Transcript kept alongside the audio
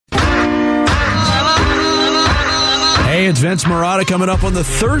Hey, it's Vince Marotta coming up on the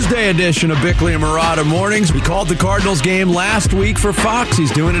Thursday edition of Bickley and Marotta Mornings. He called the Cardinals game last week for Fox. He's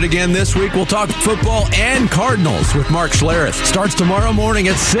doing it again this week. We'll talk football and Cardinals with Mark Schlereth. Starts tomorrow morning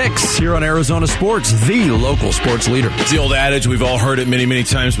at 6 here on Arizona Sports, the local sports leader. It's the old adage. We've all heard it many, many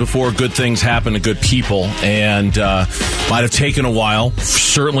times before. Good things happen to good people, and might have taken a while.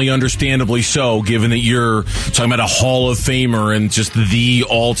 Certainly understandably so, given that you're talking about a Hall of Famer and just the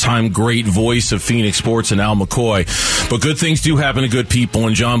all-time great voice of Phoenix sports and Al McCoy. But good things do happen to good people,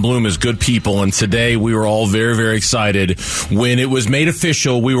 and Jon Bloom is good people. And today we were all very, very excited. When it was made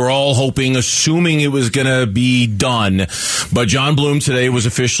official, we were all hoping, assuming it was going to be done. But Jon Bloom today was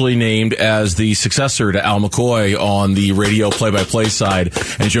officially named as the successor to Al McCoy on the radio play-by-play side.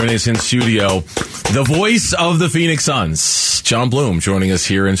 And joining us in studio, the voice of the Phoenix Suns, Jon Bloom, joining us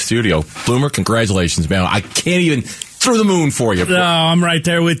here in studio. Bloomer, congratulations, man. I can't even... through the moon for you. Oh, I'm right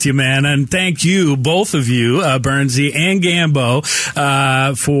there with you, man. And thank you, both of you, Bernsey and Gambo,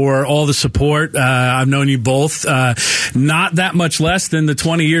 for all the support. I've known you both not that much less than the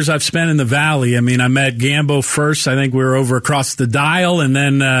 20 years I've spent in the Valley. I mean, I met Gambo first. I think we were over across the dial, and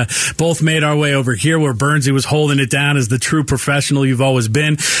then both made our way over here where Bernsey was holding it down as the true professional you've always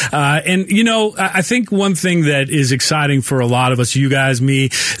been. And, you know, I think one thing that is exciting for a lot of us, you guys,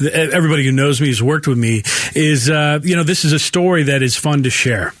 me, everybody who knows me, who's worked with me, is, you know, this is a story that is fun to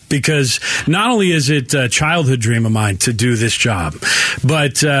share because not only is it a childhood dream of mine to do this job,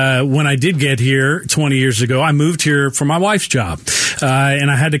 but when I did get here 20 years ago, I moved here for my wife's job. And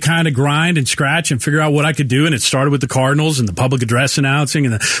I had to kind of grind and scratch and figure out what I could do. And it started with the Cardinals and the public address announcing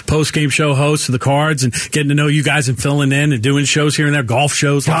and the post-game show hosts of the Cards and getting to know you guys and filling in and doing shows here and there, golf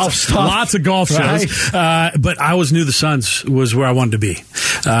shows, lots of golf shows. But I always knew the Suns was where I wanted to be.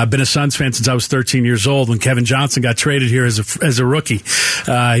 I've been a Suns fan since I was 13 years old when Kevin Johnson got traded here as a rookie.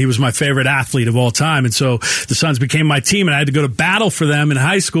 He was my favorite athlete of all time. And so the Suns became my team, and I had to go to battle for them in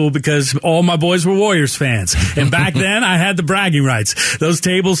high school because all my boys were Warriors fans. And back then, I had the bragging rights. Those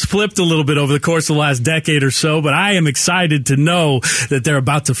tables flipped a little bit over the course of the last decade or so, but I am excited to know that they're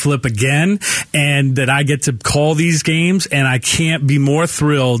about to flip again and that I get to call these games, and I can't be more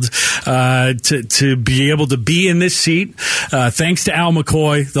thrilled to be able to be in this seat. Thanks to Al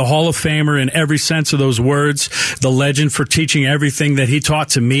McCoy, the Hall of Famer in every sense of those words, the legend for teaching everything that he taught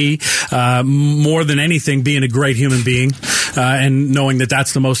to me, more than anything, being a great human being and knowing that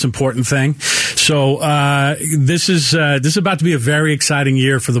that's the most important thing. So this is about to be a very exciting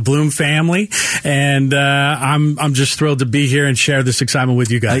year for the Bloom family, and I'm just thrilled to be here and share this excitement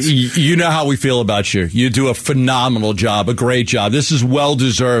with you guys. You know how we feel about you. You do a phenomenal job, a great job. This is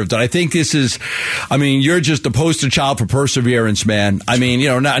well-deserved, and I think this is, I mean, you're just a poster child for perseverance, man. I mean, you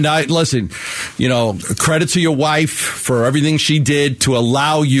know, now listen, you know, credit to your wife for everything she did to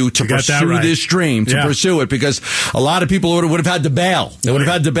allow you to pursue this dream, pursue it, because a lot of people would have had to bail. They would have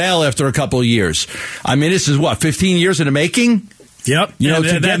had to bail after a couple of years. I mean, this is what, 15 years in the making? Yep. You know,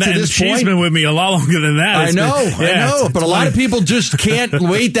 to get to this point. She's been with me a lot longer than that. I know. But a lot of people just can't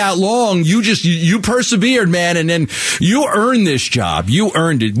wait that long. You persevered, man, and then you earned this job. You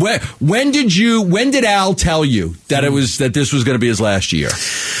earned it. When did Al tell you that this was going to be his last year?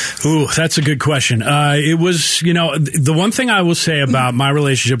 Ooh, that's a good question. It was, you know, the one thing I will say about my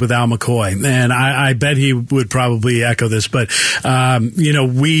relationship with Al McCoy, and I bet he would probably echo this, but, you know,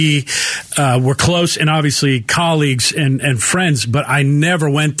 we were close and obviously colleagues and friends, but I never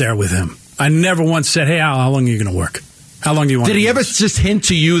went there with him. I never once said, hey, Al, how long are you going to work? How long do you want? Did he ever just hint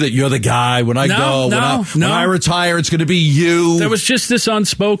to you that you're the guy when I go, when I retire, it's going to be you? There was just this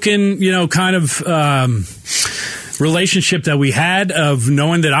unspoken, you know, kind of relationship that we had of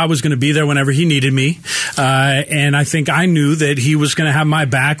knowing that I was going to be there whenever he needed me. And I think I knew that he was going to have my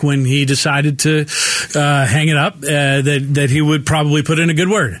back when he decided to hang it up, that he would probably put in a good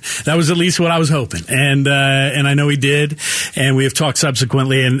word. That was at least what I was hoping. And I know he did. And we have talked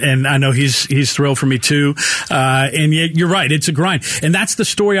subsequently, and I know he's thrilled for me too. And yet, you're right. It's a grind. And that's the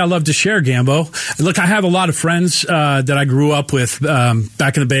story I love to share, Gambo. Look, I have a lot of friends that I grew up with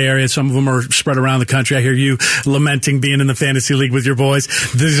back in the Bay Area. Some of them are spread around the country. I hear you lamenting being in the fantasy league with your boys.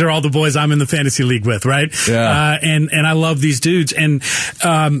 These are all the boys I'm in the fantasy league with, right? Yeah. And I love these dudes. And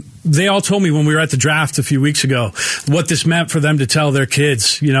they all told me when we were at the draft a few weeks ago what this meant for them to tell their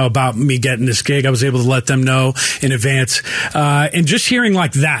kids, you know, about me getting this gig. I was able to let them know in advance. And just hearing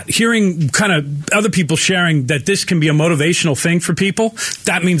like that, hearing kind of other people sharing that this can be a motivational thing for people,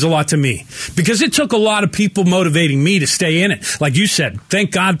 that means a lot to me. Because it took a lot of people motivating me to stay in it. Like you said,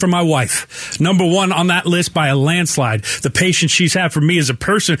 thank God for my wife. Number one on that list by a landslide. The patience she's had for me as a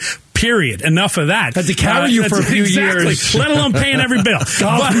person, Period. Enough of that. Had to carry you for a few years. Let alone paying every bill.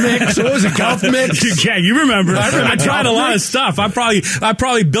 Golf mix. What was it? Golf mix? Yeah, you remember. I tried a lot of stuff. I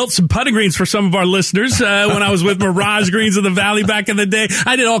probably built some putting greens for some of our listeners when I was with Mirage Greens in the Valley back in the day.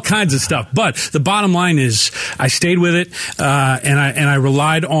 I did all kinds of stuff. But the bottom line is I stayed with it, and I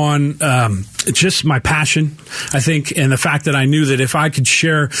relied on just my passion, I think, and the fact that I knew that if I could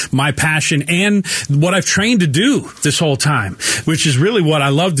share my passion and what I've trained to do this whole time, which is really what I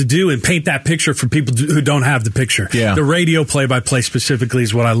love to do, and paint that picture for people who don't have the picture. Yeah. The radio play-by-play specifically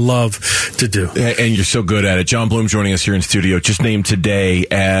is what I love to do. And you're so good at it. Jon Bloom joining us here in studio, just named today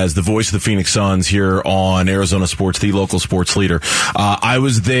as the voice of the Phoenix Suns here on Arizona Sports, the local sports leader. I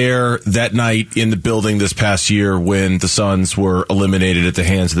was there that night in the building this past year when the Suns were eliminated at the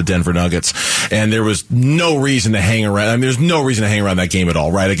hands of the Denver Nuggets, and there was no reason to hang around. I mean, there's no reason to hang around that game at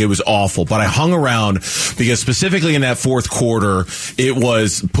all, right? Like, it was awful. But I hung around because specifically in that fourth quarter, it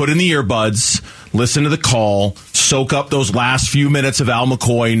was put in the earbuds, listen to the call, soak up those last few minutes of Al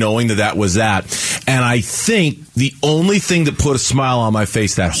McCoy, knowing that was that. And I think the only thing that put a smile on my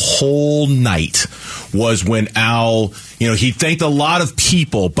face that whole night was when Al, he thanked a lot of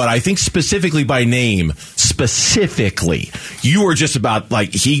people, but I think specifically by name, you were just about,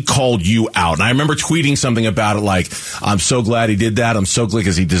 like, he called you out. And I remember tweeting something about it like, I'm so glad he did that. I'm so glad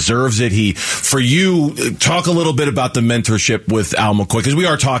because he deserves it. For you, talk a little bit about the mentorship with Al McCoy, because we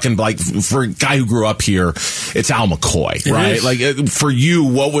are talking, like, for a guy who grew up here, it's Al McCoy, right? Like, for you,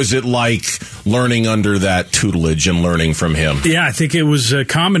 what was it like learning under that tutelage and learning from him? Yeah, I think it was a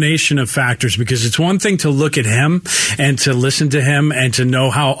combination of factors, because it's one thing to look at him and to listen to him and to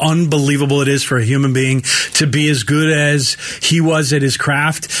know how unbelievable it is for a human being to be as good as he was at his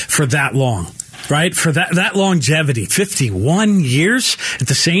craft for that long. Right? For that longevity, 51 years at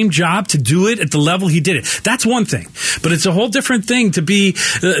the same job, to do it at the level he did it. That's one thing. But it's a whole different thing to be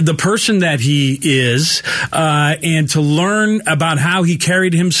the person that he is, and to learn about how he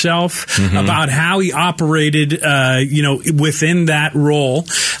carried himself, about how he operated, within that role,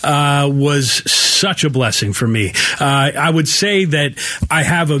 was such a blessing for me. I would say that I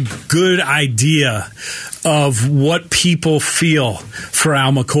have a good idea of what people feel for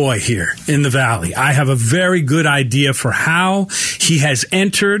Al McCoy here in the Valley. I have a very good idea for how he has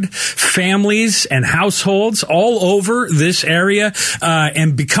entered families and households all over this area,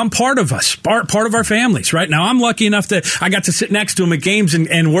 and become part of us, part of our families. Right now, I'm lucky enough that I got to sit next to him at games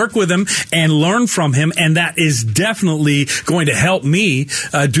and work with him and learn from him, and that is definitely going to help me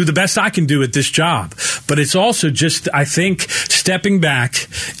do the best I can do at this job. But it's also just, I think, stepping back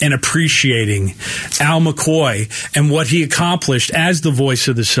and appreciating Al McCoy and what he accomplished as the voice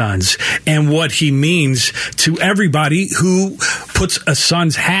of the Suns, and what he means to everybody who puts a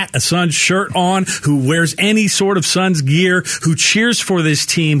Suns hat, a Suns shirt on, who wears any sort of Suns gear, who cheers for this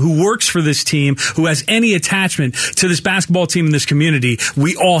team, who works for this team, who has any attachment to this basketball team in this community.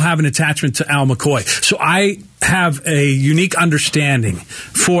 We all have an attachment to Al McCoy. So I have a unique understanding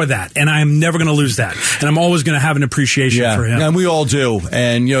for that, and I am never going to lose that, and I'm always going to have an appreciation for him. And we all do.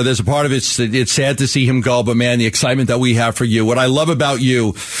 And there's a part of it's sad to see him go, but man, the excitement that we have for you. What I love about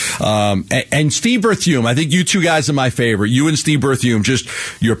you, and Steve Berthume, I think you two guys are my favorite. You and Steve Berthume, just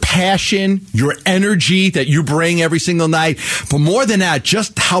your passion, your energy that you bring every single night. But more than that,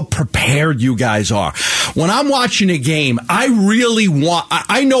 just how prepared you guys are. When I'm watching a game, I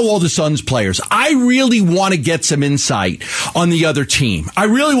know all the Suns players. I really want to get some insight on the other team. I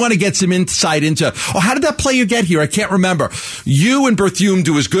really want to get some insight into, how did that player get here? I can't remember. You and Berthume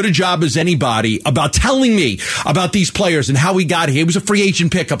do as good a job as anybody about telling me about these players and how he got here. He was a free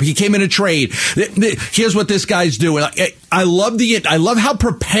agent pickup. He came in a trade. Here's what this guy's doing. I love how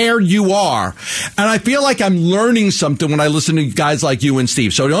prepared you are. And I feel like I'm learning something when I listen to guys like you and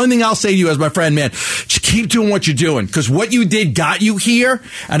Steve. So the only thing I'll say to you as my friend, man, just keep doing what you're doing, because what you did got you here.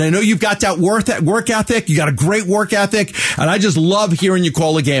 And I know you've got that work ethic. You got a great work ethic. And I just love hearing you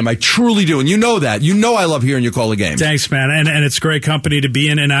call a game. I truly do. And you know that. You know I love hearing you call a game. Thanks, man. And it's great company to be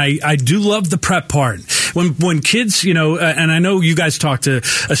in. And I do love the prep part. When kids, and I know you guys talk to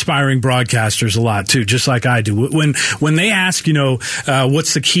aspiring broadcasters a lot too, just like I do. When they ask,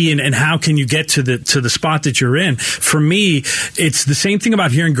 what's the key and how can you get to the spot that you're in? For me, it's the same thing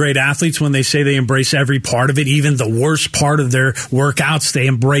about hearing great athletes when they say they embrace every part of it, even the worst part of their workouts, they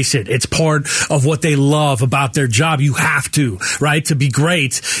embrace it. It's part of what they love about their job. You have to, right? To be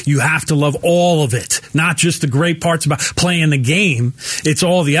great, you have to love all of it, not just the great parts about playing the game. It's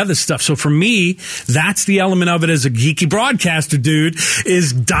all the other stuff. So for me, that's that's the element of it as a geeky broadcaster, dude,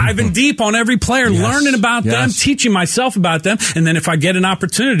 is diving deep on every player, learning about them, teaching myself about them. And then if I get an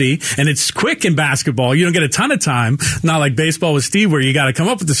opportunity, and it's quick in basketball, you don't get a ton of time, not like baseball with Steve where you got to come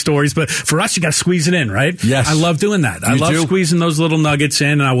up with the stories, but for us, you got to squeeze it in, right? Yes. I love doing that. I love squeezing those little nuggets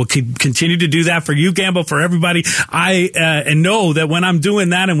in, and I will continue to do that for you, Gambo, for everybody. And know that when I'm doing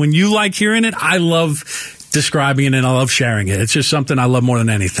that and when you like hearing it, I love describing it and I love sharing it. It's just something I love more than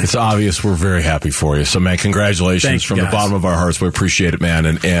anything. It's obvious. We're very happy for you. So, man, congratulations from the bottom of our hearts. We appreciate it, man.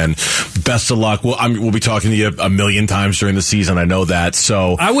 And best of luck. We'll be talking to you a million times during the season. I know that.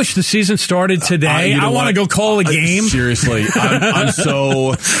 So I wish the season started today. I want to go call a game. Seriously. I'm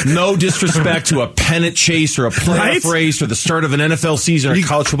so, no disrespect to a pennant chase or a playoff race or the start of an NFL season or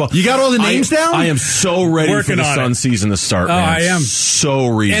college football. You got all the names down? I am so ready for the Sun season to start, man. I am. So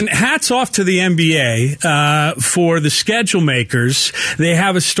ready. And hats off to the NBA. For the schedule makers. They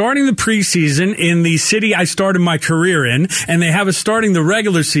have us starting the preseason in the city I started my career in, and they have us starting the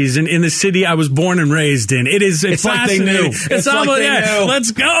regular season in the city I was born and raised in. It's like they knew. It's like they knew.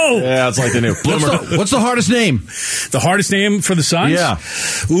 Let's go. Yeah, it's like they knew. What's the hardest name? The hardest name for the Suns? Yeah.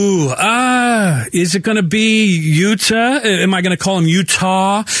 Is it going to be Utah? Am I going to call him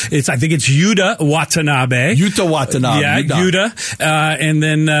Utah? I think it's Yuta Watanabe. Yuta Watanabe. Yeah, Yuta. And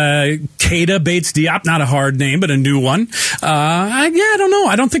then Keita Bates Diop. Not a hard name, but a new one. I don't know.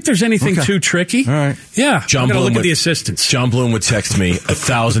 I don't think there's anything too tricky. All right. Yeah. I'm going to look at the assistants. John Bloom would text me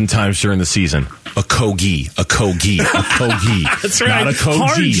 1,000 times during the season. A Kogi. That's right. Not a Kogi.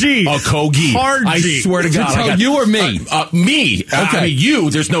 Hard G. A Kogi. Hard I G. swear to God. You or me? Me. Okay. I mean, you,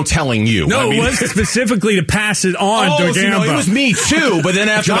 there's no telling you. No, it was specifically to pass it on to Gambo. No, it was me too, but then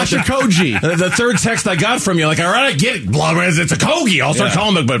after Josh Koji. the third text I got from you, like, all right, I get it. It's a Kogi. I'll start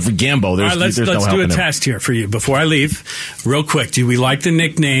calling him, but for Gambo, there's let's no do a test here for you before I leave. Real quick, do we like the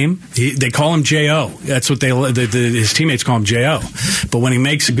nickname? They call him J.O. That's what his teammates call him J.O. But when he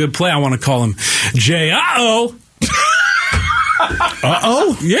makes a good play, I want to call him J.O.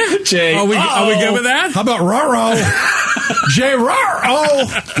 Uh-oh? Yeah. Are we good with that? How about Raro? J-Raro.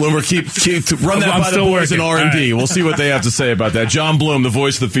 Bloomer, keep run that by the boys in R&D. Right. We'll see what they have to say about that. Jon Bloom, the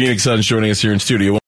voice of the Phoenix Suns, joining us here in studio.